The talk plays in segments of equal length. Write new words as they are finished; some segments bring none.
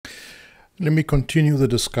Let me continue the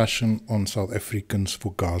discussion on South Africans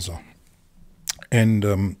for Gaza. And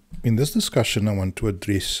in this discussion, I want to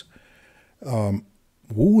address who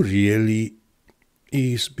really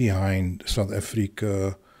is behind South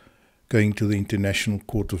Africa going to the International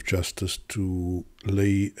Court of Justice to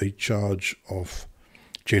lay a charge of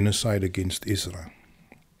genocide against Israel.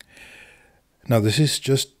 Now, this is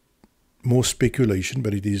just more speculation,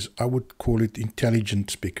 but it is, I would call it intelligent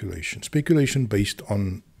speculation. Speculation based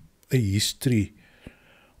on a history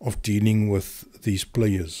of dealing with these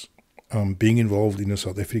players, being involved in the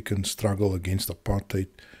South African struggle against apartheid,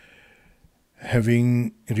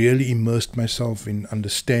 having really immersed myself in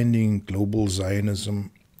understanding global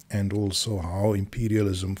Zionism and also how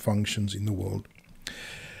imperialism functions in the world.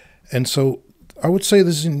 And so I would say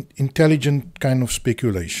this is an intelligent kind of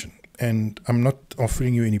speculation. And I'm not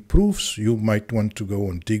offering you any proofs. You might want to go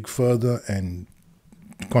and dig further and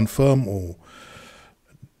confirm or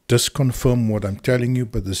disconfirm what I'm telling you,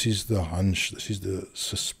 but this is the hunch, this is the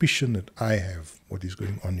suspicion that I have what is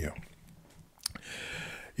going on here.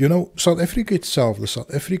 You know, South Africa itself, the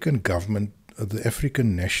South African government, the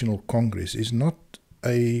African National Congress, is not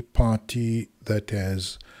a party that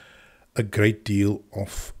has a great deal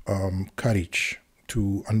of courage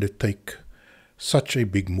to undertake such a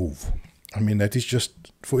big move. I mean, that is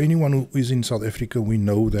just, for anyone who is in South Africa, we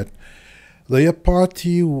know that they are a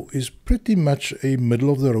party who is pretty much a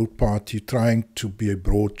middle-of-the-road party, trying to be a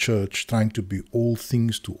broad church, trying to be all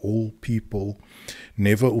things to all people,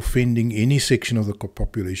 never offending any section of the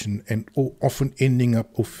population, and often ending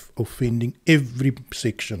up offending every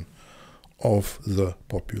section of the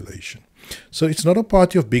population. So it's not a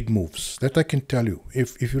party of big moves, that I can tell you.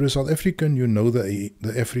 If you're a South African, you know the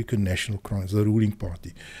African National Congress, the ruling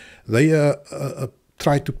party. They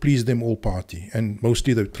try to please them all party, and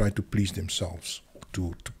mostly they try to please themselves,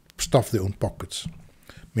 to stuff their own pockets,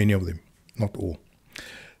 many of them, not all.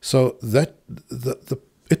 So that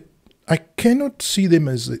I cannot see them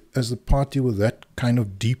as a party with that kind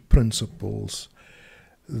of deep principles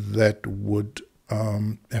that would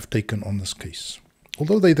have taken on this case,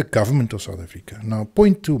 although they're the government of South Africa. Now,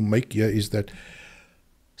 point to make here is that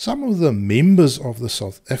some of the members of the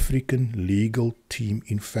South African legal team,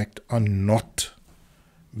 in fact, are not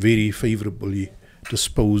very favorably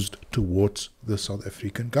disposed towards the South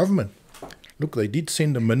African government. Look, they did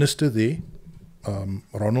send a minister there,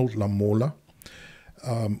 Ronald Lamola,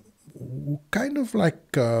 who kind of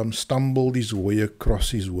like stumbled his way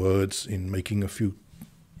across his words in making a few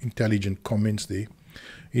intelligent comments there.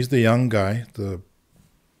 He's the young guy, the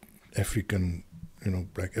African,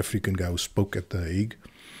 black African guy who spoke at The Hague.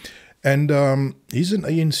 And he's an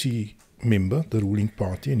ANC member, the ruling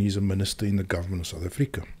party, and he's a minister in the government of South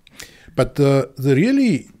Africa. But the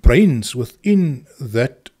really brains within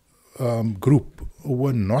that group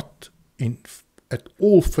were not at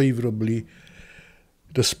all favorably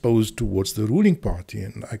disposed towards the ruling party.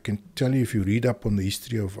 And I can tell you, if you read up on the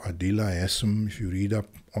history of Adila Hassim, if you read up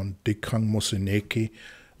on Dikgang Moseneke,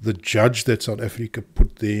 the judge that South Africa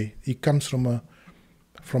put there, he comes from a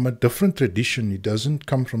different tradition. He doesn't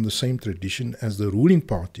come from the same tradition as the ruling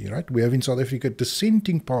party, right? We have in South Africa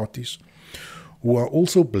dissenting parties who are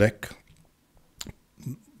also black,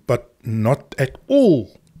 but not at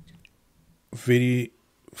all very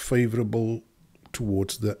favorable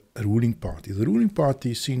towards the ruling party. The ruling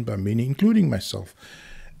party is seen by many, including myself,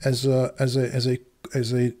 as a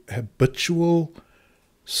habitual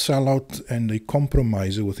sellout and a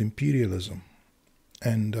compromiser with imperialism.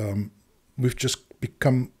 And we've just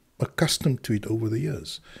become accustomed to it over the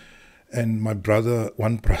years. And my brother,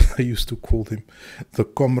 one brother used to call them the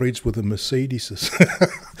comrades with the Mercedeses.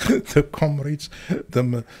 the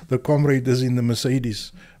comrades in the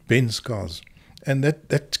Mercedes-Benz cars. And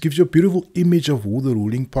that gives you a beautiful image of who the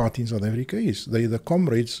ruling party in South Africa is. They're the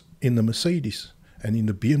comrades in the Mercedes and in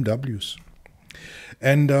the BMWs.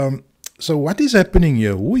 And so what is happening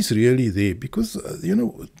here? Who is really there? Because,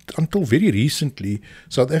 until very recently,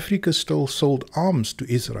 South Africa still sold arms to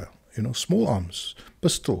Israel, small arms,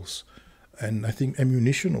 pistols, and I think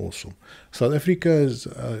ammunition also. South Africa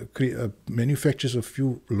manufactures a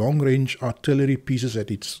few long-range artillery pieces at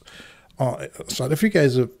its... South Africa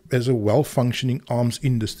has a well-functioning arms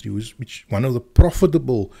industry, which one of the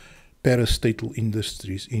profitable parastatal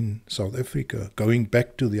industries in South Africa, going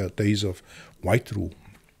back to the days of white rule.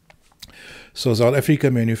 So South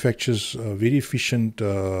Africa manufactures very efficient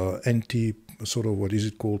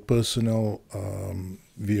personnel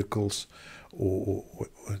vehicles or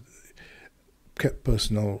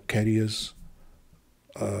personnel carriers,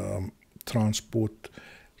 transport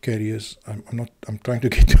carriers. I'm trying to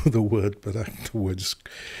get to the word, but the word is.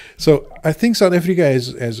 So I think South Africa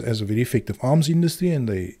has a very effective arms industry, and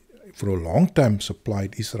they, for a long time,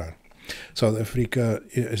 supplied Israel. South Africa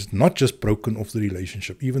has not just broken off the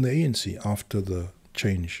relationship, even the ANC after the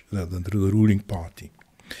change, the ruling party.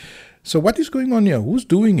 So what is going on here? Who's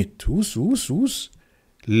doing it? Who's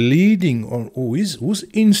leading, or who's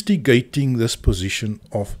instigating this position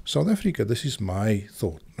of South Africa? This is my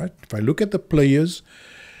thought, right? If I look at the players,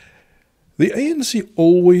 the ANC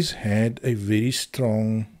always had a very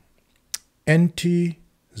strong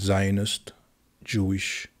anti-Zionist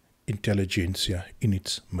Jewish intelligentsia in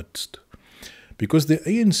its midst. Because the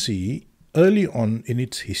ANC, early on in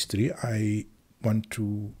its history, I want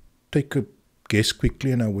to take a guess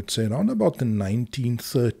quickly, and I would say around about the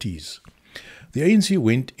 1930s, the ANC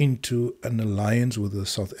went into an alliance with the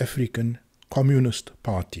South African Communist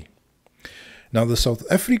Party. Now, the South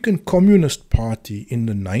African Communist Party in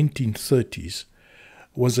the 1930s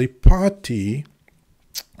was a party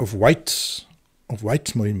of whites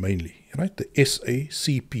mainly, right? The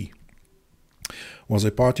SACP was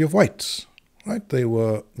a party of whites, right?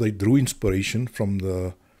 They drew inspiration from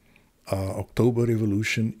the October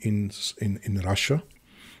Revolution in Russia,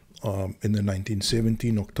 in the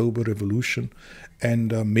 1917 October Revolution,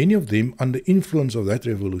 and many of them under influence of that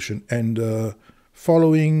revolution and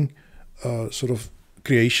following sort of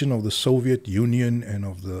creation of the Soviet Union and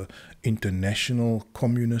of the international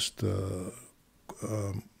communist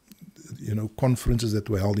conferences that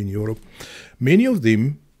were held in Europe, many of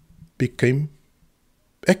them became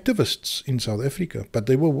activists in South Africa, but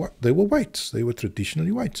they were whites. They were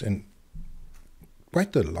traditionally whites, and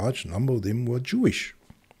quite a large number of them were Jewish.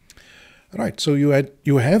 Right, so you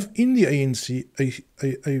have in the ANC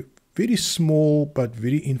a very small but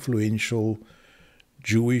very influential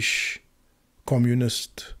Jewish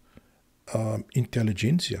communist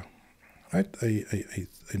intelligentsia, right? A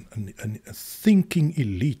thinking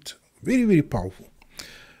elite, very, very powerful,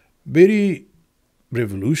 very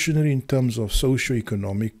revolutionary in terms of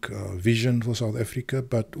socio-economic vision for South Africa,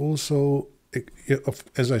 but also,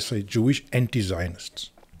 as I say, Jewish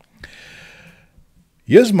anti-Zionists.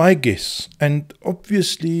 Here's my guess, and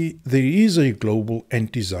obviously there is a global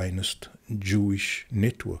anti-Zionist Jewish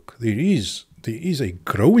network. There is a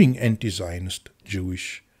growing anti-Zionist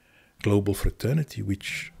Jewish global fraternity,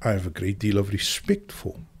 which I have a great deal of respect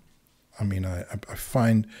for. I mean, I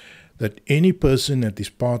find that any person that is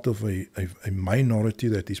part of a minority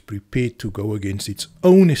that is prepared to go against its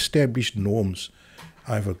own established norms,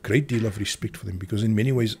 I have a great deal of respect for them, because in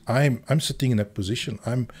many ways I'm sitting in that position.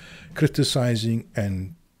 I'm criticizing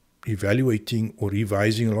and evaluating or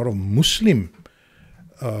revising a lot of Muslim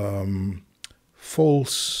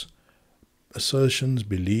false assertions,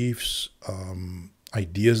 beliefs,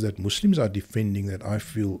 ideas that Muslims are defending that I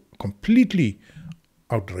feel completely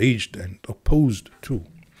outraged and opposed to.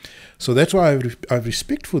 So that's why I have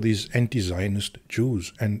respect for these anti-Zionist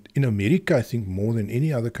Jews. And in America, I think more than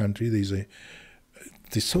any other country,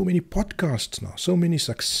 there's so many podcasts now, so many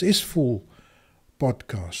successful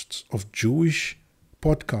podcasts of Jewish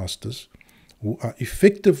podcasters who are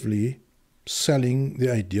effectively selling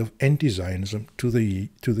the idea of anti-Zionism to the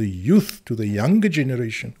youth, to the younger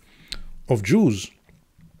generation of Jews.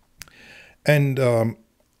 And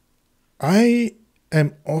I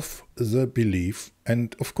am of the belief,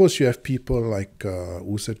 and of course you have people like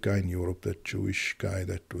who's that guy in Europe, that Jewish guy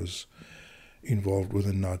that was involved with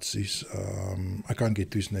the Nazis. I can't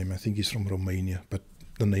get to his name. I think he's from Romania, but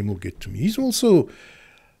the name will get to me. He's also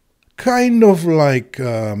kind of like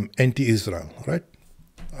anti-Israel, right?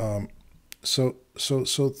 So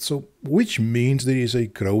which means there is a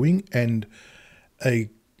growing and a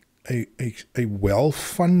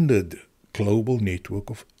well-funded global network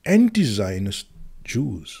of anti-Zionist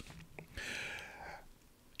Jews.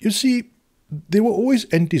 You see, there were always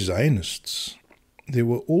anti-Zionists. There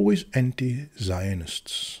were always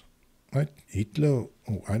anti-Zionists, right? Hitler,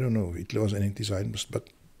 I don't know, Hitler was an anti-Zionist, but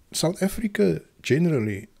South Africa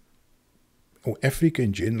generally, or Africa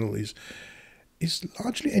in general, is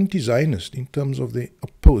largely anti-Zionist in terms of the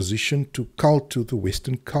opposition to the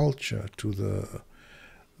Western culture, to the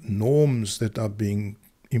norms that are being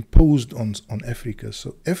imposed on Africa.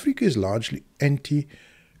 So Africa is largely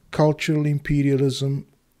anti-cultural imperialism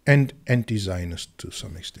and anti-Zionist to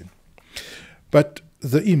some extent. But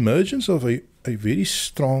the emergence of a very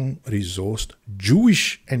strong, resourced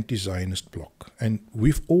Jewish anti-Zionist bloc, and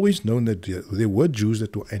we've always known that there were Jews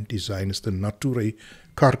that were anti-Zionist, the Nature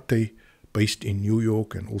Carte, based in New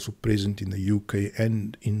York and also present in the UK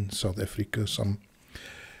and in South Africa, some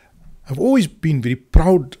I've always been very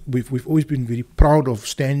proud. We've always been very proud of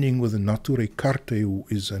standing with the Nature Karte, who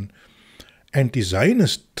is an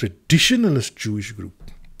anti-Zionist traditionalist Jewish group.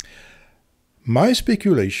 My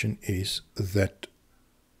speculation is that,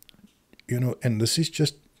 and this is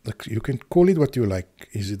just, you can call it what you like,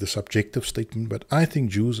 is it a subjective statement, but I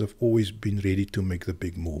think Jews have always been ready to make the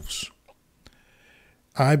big moves.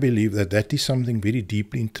 I believe that that is something very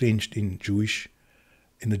deeply entrenched in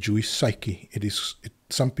the Jewish psyche.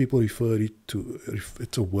 Some people refer it to,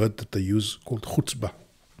 it's a word that they use called chutzpah.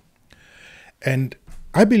 And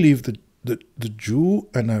I believe that the Jew,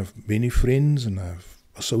 and I have many friends and I have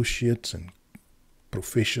associates and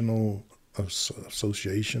professional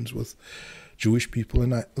associations with Jewish people,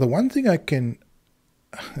 and the one thing I can,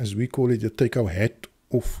 as we call it, take our hat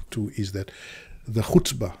off to is that the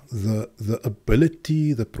chutzpah, the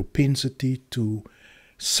ability, the propensity to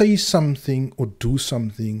say something or do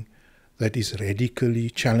something that is radically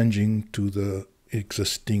challenging to the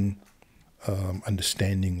existing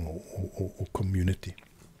understanding or community.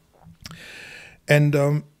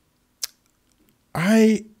 And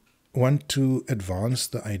I want to advance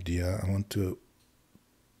the idea, I want to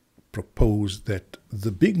propose that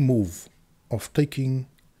the big move of taking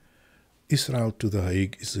Israel to The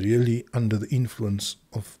Hague is really under the influence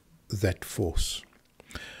of that force.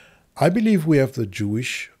 I believe we have the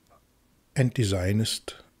Jewish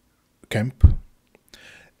anti-Zionist camp,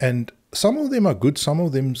 and some of them are good, some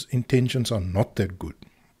of them's intentions are not that good,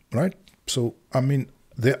 right? So, I mean,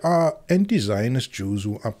 there are anti-Zionist Jews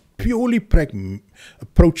who are purely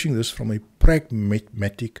approaching this from a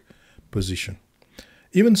pragmatic position.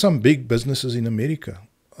 Even some big businesses in America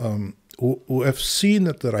who have seen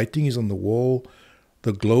that the writing is on the wall,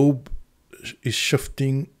 the globe is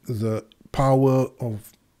shifting, the power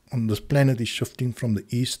on this planet is shifting from the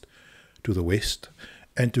east to the west,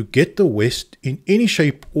 and to get the West in any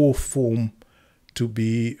shape or form to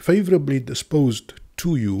be favorably disposed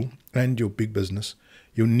to you and your big business,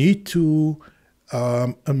 you need to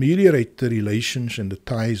ameliorate the relations and the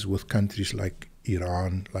ties with countries like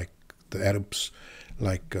Iran, like the Arabs,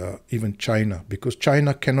 like even China, because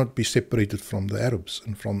China cannot be separated from the Arabs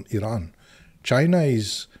and from Iran. China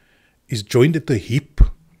is joined at the hip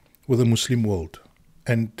with the Muslim world.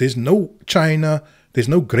 And there's no China, there's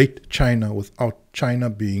no great China without China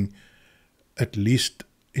being at least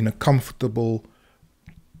in a comfortable,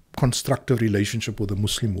 constructive relationship with the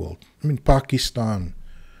Muslim world. I mean, Pakistan,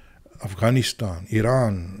 Afghanistan,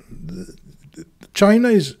 Iran, China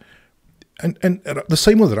is, and the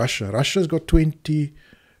same with Russia. Russia's got 20%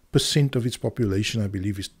 of its population, I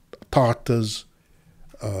believe, is Tatars,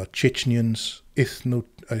 Chechens,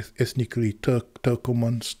 ethnically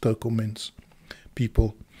Turkomans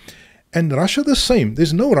people. And Russia the same.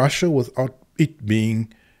 There's no Russia without it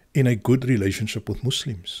being in a good relationship with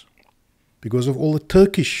Muslims, because of all the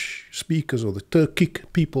Turkish speakers or the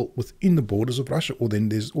Turkic people within the borders of Russia. Or then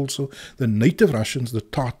there's also the native Russians, the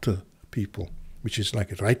Tatar people, which is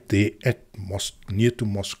like right there at near to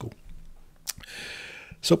Moscow.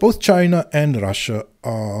 So both China and Russia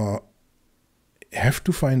have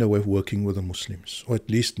to find a way of working with the Muslims, or at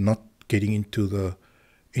least not getting into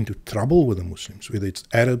trouble with the Muslims, whether it's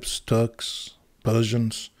Arabs, Turks,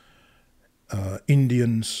 Persians,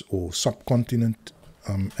 Indians, or subcontinent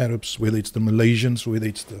Arabs, whether it's the Malaysians, whether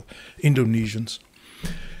it's the Indonesians.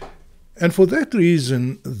 And for that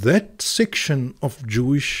reason, that section of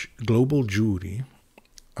Jewish global Jewry,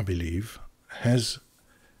 I believe, has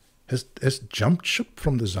jumped ship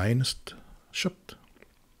from the Zionist ship,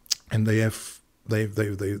 and they are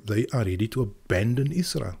ready to abandon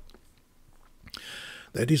Israel.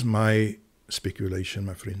 That is my speculation,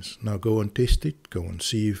 my friends. Now go and test it, go and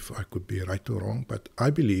see if I could be right or wrong, but I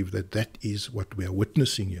believe that that is what we are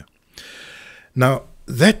witnessing here. Now,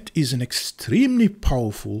 that is an extremely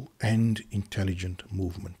powerful and intelligent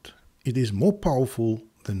movement. It is more powerful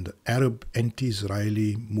than the Arab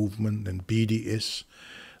anti-Israeli movement, than BDS,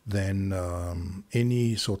 than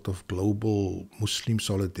any sort of global Muslim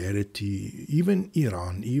solidarity, even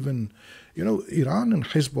Iran, even, Iran and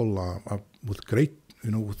Hezbollah are with great,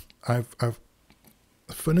 I've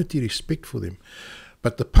affinity respect for them.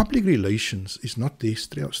 But the public relations is not their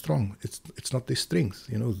strong. It's not their strength.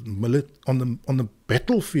 On the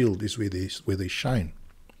battlefield is where they shine.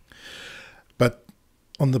 But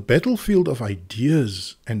on the battlefield of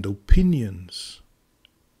ideas and opinions,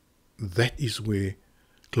 that is where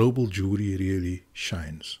global Jewry really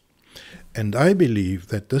shines. And I believe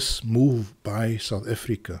that this move by South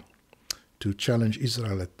Africa to challenge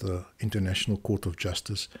Israel at the International Court of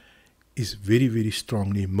Justice is very, very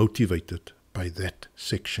strongly motivated by that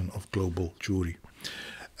section of global Jewry.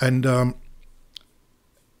 And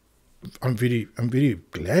I'm very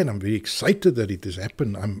glad, I'm very excited that it has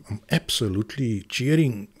happened. I'm absolutely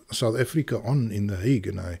cheering South Africa on in The Hague,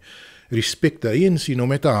 and I respect the ANC, no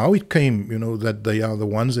matter how it came, that they are the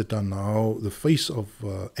ones that are now the face of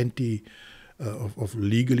of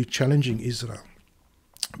legally challenging Israel.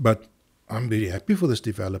 But I'm very happy for this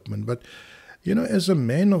development. But, as a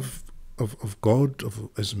man of God,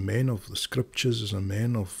 as a man of the scriptures, as a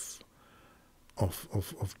man of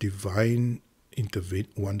divine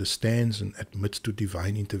intervention, who understands and admits to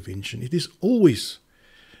divine intervention, it is always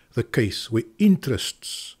the case where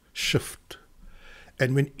interests shift.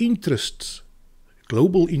 And when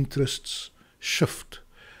global interests shift,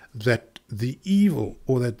 that the evil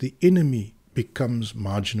or that the enemy becomes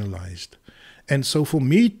marginalized. And so for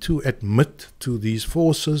me to admit to these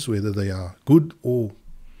forces, whether they are good or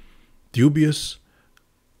dubious,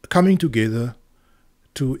 coming together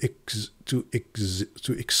to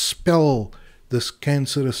expel this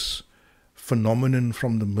cancerous phenomenon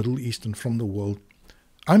from the Middle East and from the world,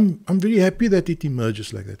 I'm very happy that it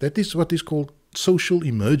emerges like that. That is what is called social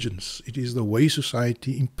emergence. It is the way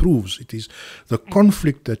society improves. It is the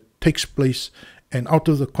conflict that takes place, and out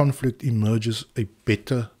of the conflict emerges a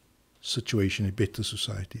better situation, a better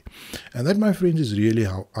society. And that, my friends, is really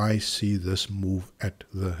how I see this move at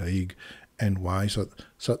The Hague, and why. So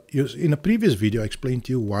in a previous video, I explained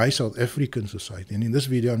to you why South African society. And in this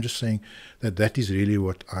video, I'm just saying that that is really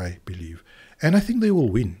what I believe. And I think they will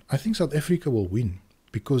win. I think South Africa will win,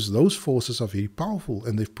 because those forces are very powerful,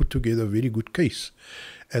 and they've put together a very good case.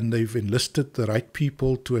 And they've enlisted the right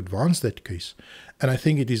people to advance that case. And I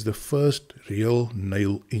think it is the first real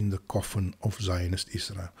nail in the coffin of Zionist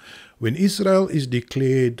Israel. When Israel is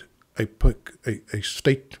declared a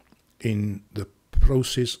state in the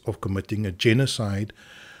process of committing a genocide,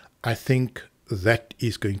 I think that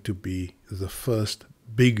is going to be the first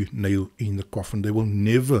big nail in the coffin. They will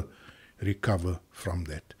never recover from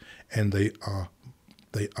that. And they are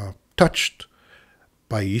touched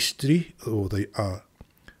by history, or they are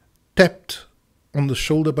tapped on the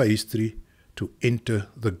shoulder by history to enter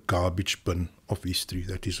the garbage bin of history.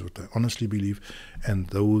 That is what I honestly believe. And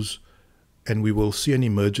we will see an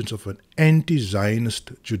emergence of an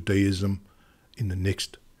anti-Zionist Judaism in the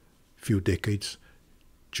next few decades.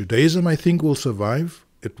 Judaism, I think, will survive.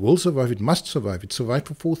 It will survive. It must survive. It survived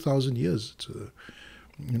for 4,000 years.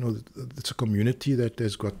 It's a community that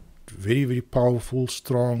has got very, very powerful,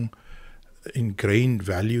 strong, ingrained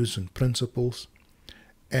values and principles.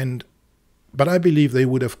 But I believe they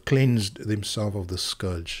would have cleansed themselves of the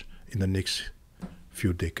scourge in the next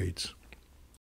few decades.